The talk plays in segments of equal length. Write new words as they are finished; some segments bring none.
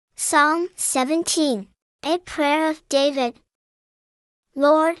Psalm 17. A prayer of David.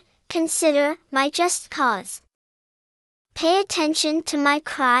 Lord, consider my just cause. Pay attention to my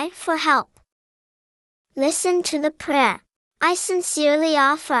cry for help. Listen to the prayer I sincerely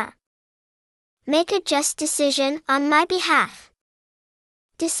offer. Make a just decision on my behalf.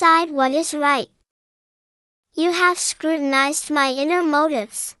 Decide what is right. You have scrutinized my inner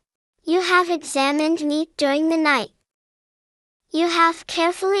motives. You have examined me during the night. You have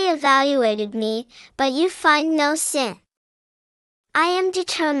carefully evaluated me, but you find no sin. I am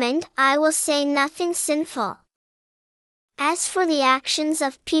determined I will say nothing sinful. As for the actions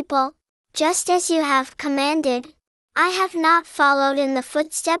of people, just as you have commanded, I have not followed in the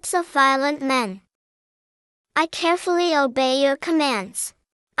footsteps of violent men. I carefully obey your commands.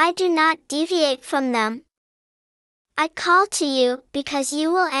 I do not deviate from them. I call to you because you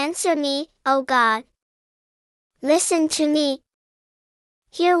will answer me, O God. Listen to me.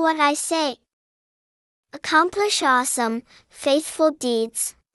 Hear what I say. Accomplish awesome, faithful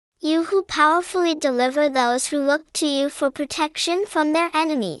deeds. You who powerfully deliver those who look to you for protection from their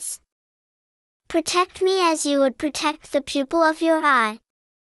enemies. Protect me as you would protect the pupil of your eye.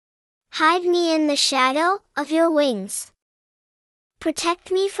 Hide me in the shadow of your wings.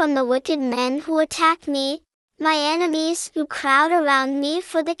 Protect me from the wicked men who attack me, my enemies who crowd around me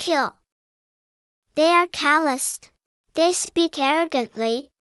for the kill. They are calloused. They speak arrogantly.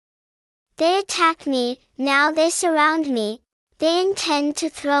 They attack me, now they surround me. They intend to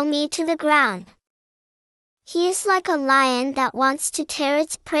throw me to the ground. He is like a lion that wants to tear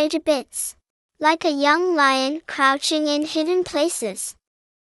its prey to bits, like a young lion crouching in hidden places.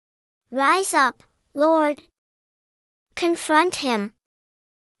 Rise up, Lord. Confront him.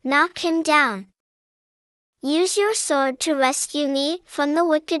 Knock him down. Use your sword to rescue me from the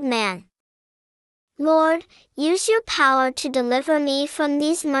wicked man. Lord, use your power to deliver me from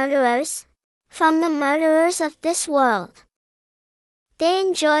these murderers, from the murderers of this world. They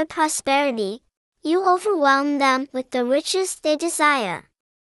enjoy prosperity. You overwhelm them with the riches they desire.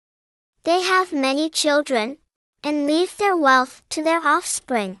 They have many children, and leave their wealth to their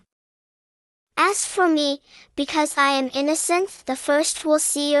offspring. As for me, because I am innocent, the first will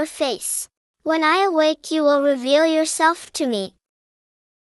see your face. When I awake, you will reveal yourself to me.